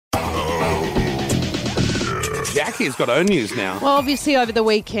Jackie's got her news now. Well, obviously, over the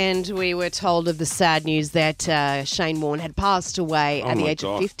weekend, we were told of the sad news that Shane Warne had passed away at the age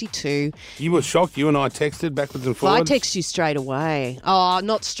of 52. You were shocked. You and I texted backwards and Well, I forwards. texted you straight away. Oh,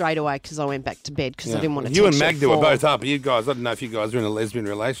 not straight away because I went back to bed because I didn't want to text you. You and Magda were both up. You guys, I don't know if you guys are in a lesbian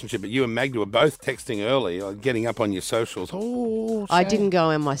relationship, but you and Magda were both texting early, like getting up on your socials. Oh, I didn't go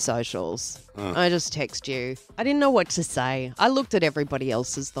on my socials. I just text you. I didn't know what to say. I looked at everybody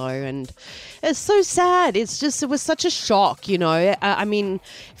else's though, and it's so sad. It was such a shock, you know. I mean,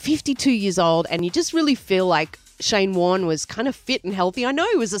 52 years old, and you just really feel like Shane Warne was kind of fit and healthy. I know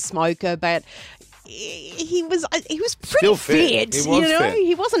he was a smoker, but he was pretty Still fit. fit. He was fit. fit.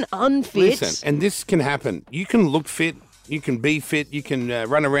 He wasn't unfit. Listen, and this can happen. You can look fit. You can be fit. You can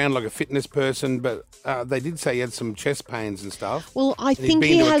run around like a fitness person, but they did say he had some chest pains and stuff. Well, I think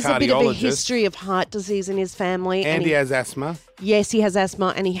he has a bit of a history of heart disease in his family. And he has asthma. Yes, he has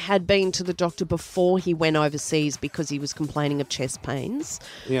asthma, and he had been to the doctor before he went overseas because he was complaining of chest pains.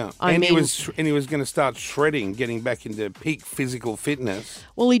 Yeah, he was going to start shredding, getting back into peak physical fitness.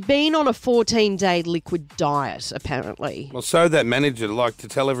 Well, he'd been on a 14-day liquid diet, apparently. Well, so that manager liked to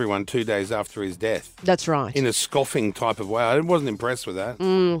tell everyone 2 days after his death. That's right. In a scoffing type of way. I wasn't impressed with that.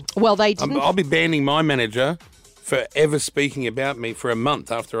 Well, they didn't. I'll be banning my manager for ever speaking about me for a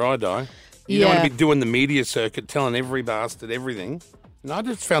month after I die. You don't want to be doing the media circuit, telling every bastard everything. No, I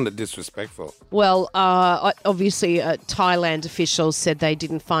just found it disrespectful. Well, obviously, Thailand officials said they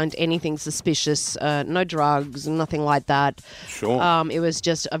didn't find anything suspicious, no drugs, nothing like that. Sure. It was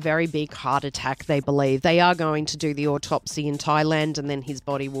just a very big heart attack, they believe. They are going to do the autopsy in Thailand, and then his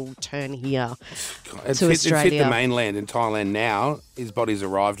body will return here to Australia. It's hit the mainland in Thailand now. His body's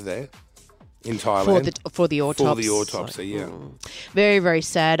arrived there. In Thailand. For the autopsy. For the autopsy, yeah. Very, very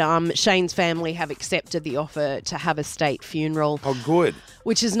sad. Shane's family have accepted the offer to have a state funeral. Oh, good.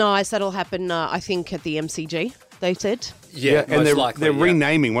 Which is nice. That'll happen, I think, at the MCG, they said. Yeah, and they're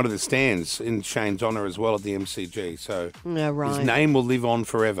renaming one of the stands in Shane's honour as well at the MCG. So his name will live on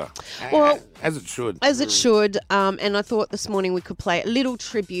forever. Well, as it should. As it should. And I thought this morning we could play a little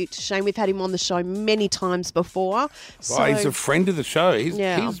tribute to Shane. We've had him on the show many times before. So he's a friend of the show.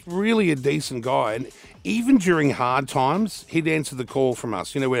 He's really a decent guy. And even during hard times, he'd answer the call from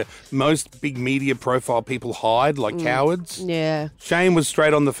us. You know, where most big media profile people hide like cowards. Yeah. Shane was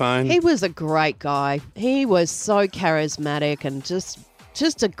straight on the phone. He was a great guy. He was so charismatic and just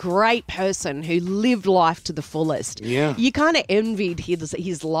a great person who lived life to the fullest. Yeah. You kind of envied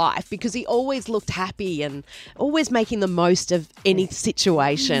his life because he always looked happy and always making the most of any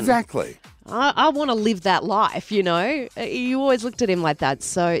situation. Exactly. I want to live that life, you know. You always looked at him like that,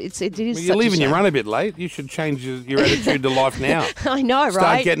 so it is. Well, you're leaving your run a bit late. You should change your attitude to life now. I know, right?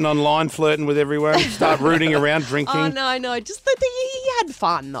 Start getting online, flirting with everyone. Start rooting around, drinking. Oh no! Just that he had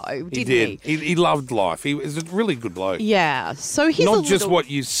fun though, didn't he? He loved life. He was a really good bloke. Yeah. So he's not just what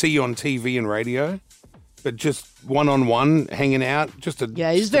you see on TV and radio, but just one-on-one, hanging out. He's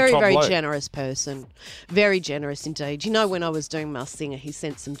a very, very generous person. Very generous indeed. You know, when I was doing Masked Singer, he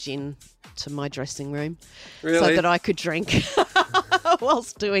sent some gin to my dressing room so that I could drink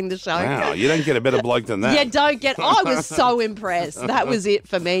whilst doing the show. Wow, you don't get a better bloke than that. I was so impressed. That was it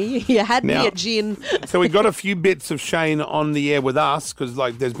for me. You had me at gin. So we got a few bits of Shane on the air with us because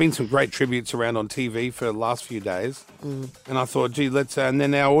there's been some great tributes around on TV for the last few days. And I thought, gee, let's... and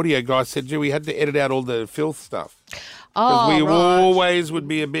then our audio guy said, gee, we had to edit out all the filth stuff. Because we always would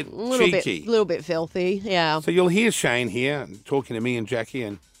be a bit cheeky. A little bit filthy, yeah. So you'll hear Shane here talking to me and Jackie,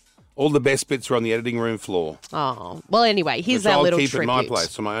 and all the best bits are on the editing room floor. Oh, well, anyway, here's our little tribute. I'll keep at my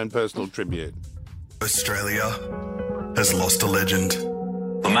place for my own personal tribute. Australia has lost a legend.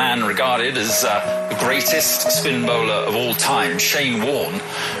 The man regarded as the greatest spin bowler of all time, Shane Warne,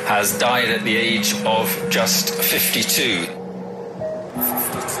 has died at the age of just 52.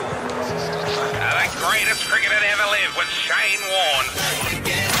 The greatest cricketer to ever live was Shane Warne.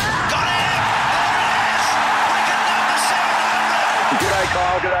 Got it! G'day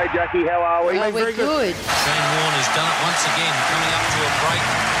Kyle, g'day Jackie, how are we? We're good. Shane Warne has done it once again, coming up to a break.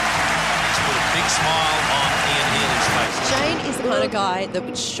 He's put a big smile on Ian Healy's face. Shane is the kind of guy that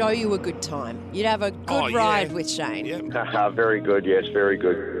would show you a good time. You'd have a good ride with Shane. Yep. Very good, yes, very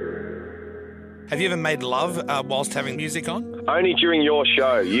good. Have you ever made love whilst having music on? Only during your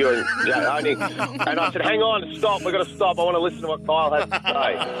show, you and Jay, and I said, hang on, stop, we've got to stop. I want to listen to what Kyle has to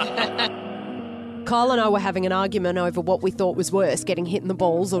say. Kyle and I were having an argument over what we thought was worse, getting hit in the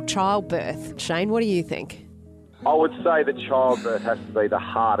balls or childbirth. Shane, what do you think? I would say that childbirth has to be the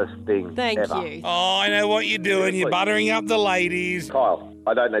hardest thing Thank ever. you. Oh, I know what you're doing. You're buttering up the ladies. Kyle,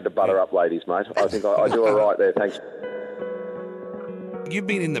 I don't need to butter up ladies, mate. I think I do all right there, thanks. you've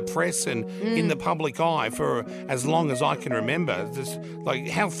been in the press and in the public eye for as long as I can remember. This, like,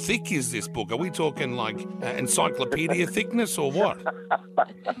 how thick is this book? Are we talking like encyclopedia thickness or what?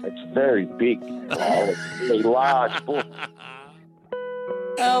 It's very big. It's a really large book.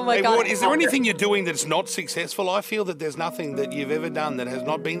 Oh, my Hey, God. Ward, is there anything you're doing that's not successful? I feel that there's nothing that you've ever done that has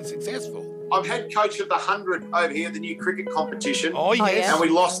not been successful. I'm head coach of the 100 over here, the new cricket competition. Oh, yes. yeah. And we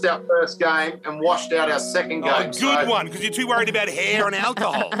lost our first game and washed out our second game. Oh, good one, because you're too worried about hair and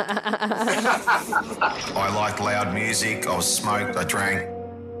alcohol. I liked loud music, I was smoked, I drank,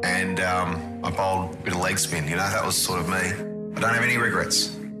 and I bowled a bit of leg spin, that was sort of me. I don't have any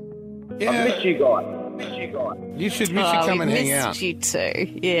regrets. I miss you guys. You should come and hang out. You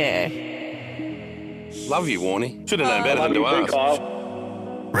too, yeah. Love you, Warnie. Should have known better Love than you to too, ask.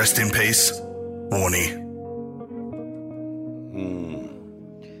 Kyle. Rest in peace, Warnie.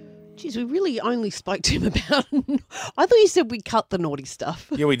 Geez, we really only spoke to him about... I thought you said we cut the naughty stuff.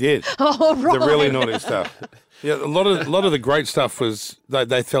 Yeah, we did. Oh, right. The really naughty stuff. Yeah, a lot of the great stuff was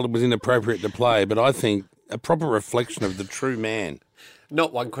they felt it was inappropriate to play, but I think a proper reflection of the true man.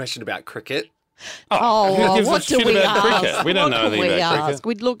 Not one question about cricket. Oh, who gives a what do shit we about ask? cricket? We don't know What anything can we about ask? cricket.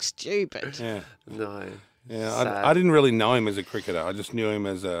 We'd look stupid. Yeah, No. yeah. Sad. I didn't really know him as a cricketer. I just knew him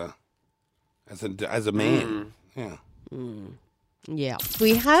as a man. Yeah. Yeah.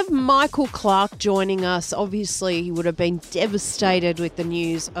 We have Michael Clarke joining us. Obviously, he would have been devastated with the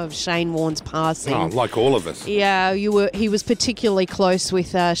news of Shane Warne's passing. Oh, like all of us. Yeah, he was particularly close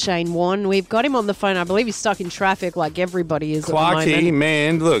with Shane Warne. We've got him on the phone. I believe he's stuck in traffic like everybody is at the Clarke, moment.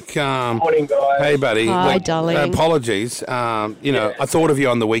 man, look. Morning, guys. Hey, buddy. Hi, Look, darling. Apologies. I thought of you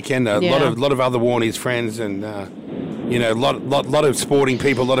on the weekend. A Yeah. lot of other Warnie's friends and. A lot of sporting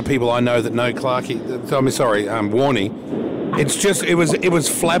people, a lot of people I know that know Clarke. Warnie. It's just it was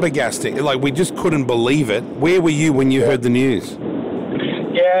flabbergasting. Like, we just couldn't believe it. Where were you when you heard the news?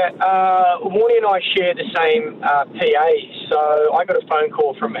 Yeah, Warnie and I share the same PA, so I got a phone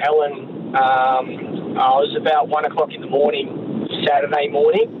call from Helen. I was about 1 o'clock in the morning, Saturday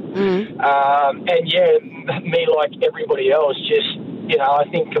morning. Me, like everybody else, just, I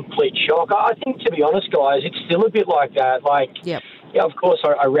think complete shock. I think, to be honest, guys, it's still a bit like that. Yep. Yeah, of course,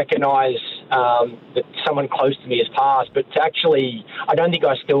 I recognise that someone close to me has passed, but actually, I don't think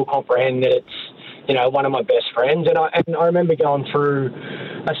I still comprehend that it's, one of my best friends. And I remember going through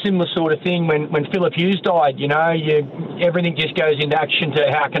a similar sort of thing when Philip Hughes died. Everything just goes into action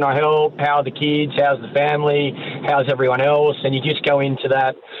to how can I help, how are the kids, how's the family, how's everyone else, and you just go into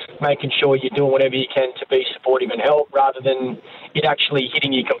that making sure you're doing whatever you can to be supportive and help rather than it actually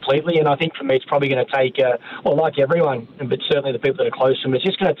hitting you completely. And I think for me it's probably going to take, like everyone, but certainly the people that are close to them, it's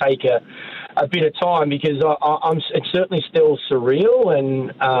just going to take a bit of time because it's certainly still surreal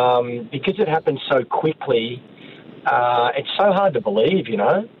and because it happened so quickly, it's so hard to believe,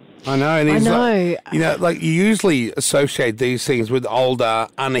 I know, and he's I know. like you usually associate these things with older,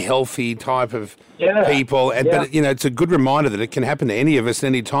 unhealthy type of people, but it's a good reminder that it can happen to any of us at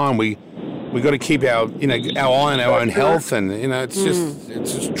any time. We got to keep our eye on our own health, and it's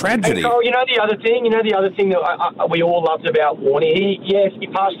just tragedy. And Carl, the other thing that we all loved about Warnie, he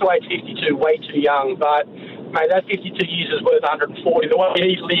passed away at 52, way too young, but. Mate, that 52 years is worth 140. The way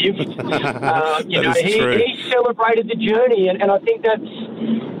he lived, he celebrated the journey, and I think that's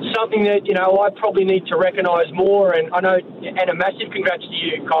something that I probably need to recognise more. And I know, and a massive congrats to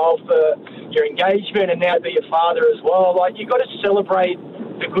you, Kyle, for your engagement, and now to be a father as well. Like, you got to celebrate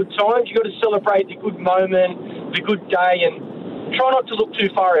the good times. You got to celebrate the good moment, the good day, and try not to look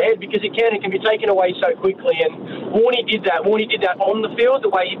too far ahead because it can be taken away so quickly. And Warnie did that. Warnie did that on the field, the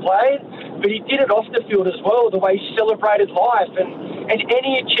way he played, but he did it off the field as well, the way he celebrated life. And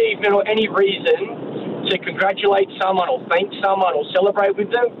any achievement or any reason to congratulate someone or thank someone or celebrate with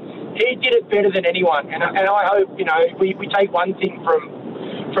them, he did it better than anyone. And I hope, we take one thing from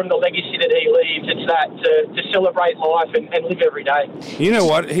the legacy that he leaves, it's that to celebrate life and live every day. You know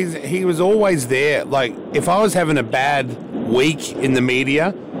what? He was always there. Like, if I was having a bad week in the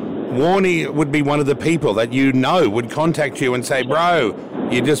media, Warnie would be one of the people that would contact you and say, bro,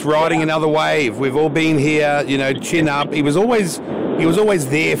 you're just riding another wave. We've all been here, chin up. He was always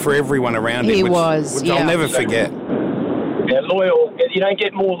there for everyone around him. Which I'll never forget. Yeah, loyal. You don't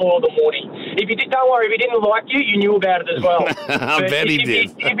get more loyal than Warnie. Don't worry, if he didn't like you, you knew about it as well. I bet he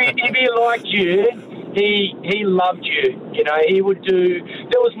did. If he liked you, he loved you. He would do.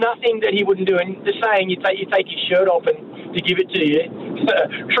 There was nothing that he wouldn't do. And the saying, you take his shirt off and to give it to you.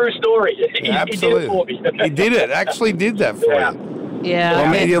 True story. Absolutely. He did it for me. He did it. Actually, did that for you. Yeah.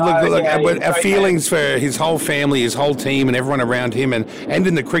 Well, man, look, our feelings for his whole family, his whole team, and everyone around him, and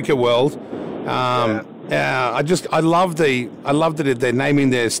in the cricket world. I love that they're naming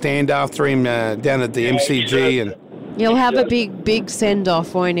their stand after him down at the MCG, and He'll have a big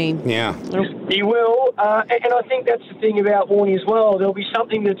send-off, won't he? yeah. He will, and I think that's the thing about Warnie as well. There'll be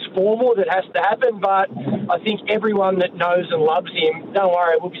something that's formal that has to happen, but I think everyone that knows and loves him, don't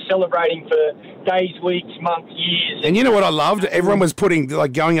worry, we'll be celebrating for days, weeks, months, years. And you know what I loved? Everyone was going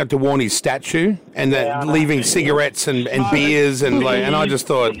up to Warnie's statue and leaving cigarettes and beers and I just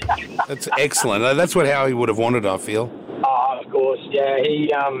thought that's excellent. That's how he would have wanted, I feel. Oh, of course, yeah.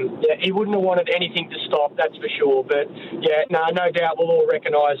 He wouldn't have wanted anything to stop, that's for sure. But yeah, no doubt we'll all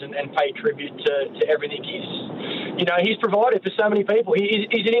recognise and pay tribute to everything he's provided for so many people. He's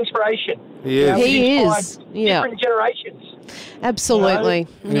an inspiration. Yeah, he is. Yeah, different generations. Absolutely.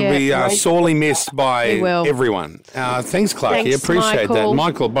 He'll be sorely missed by everyone. Thanks, Clarke. Thanks, Appreciate Michael. that.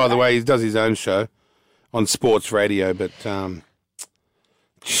 Michael, by the way, he does his own show on sports radio, but.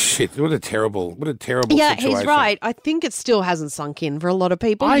 Shit! What a terrible situation. Yeah, he's right. I think it still hasn't sunk in for a lot of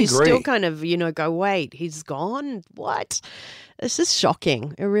people. I You agree. still kind of, go, wait, he's gone? What? It's just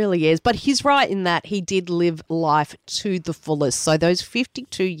shocking. It really is. But he's right in that he did live life to the fullest. So those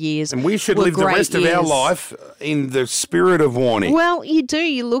 52 years And we should were live the great rest of our years. life in the spirit of Warnie. Well, you do.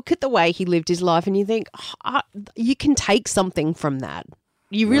 You look at the way he lived his life and you think, you can take something from that.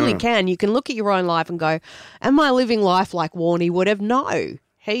 You really can. You can look at your own life and go, am I living life like Warnie would have? No.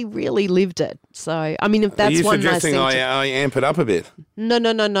 He really lived it. So, I mean, if that's Are you one nice suggesting thing. I amp it up a bit? No,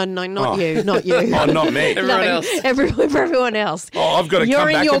 not you, not you. Oh, not me. Everyone else. Everyone else. Oh, I've got to You're come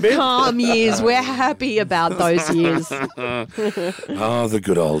in back your a bit. calm years. We're happy about those years. Oh, the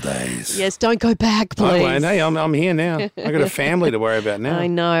good old days. Yes, don't go back, I please. won't. Hey, I'm here now. I got a family to worry about now. I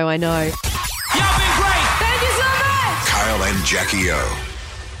know. Y'all been great. Thank you so much. Kyle and Jackie O.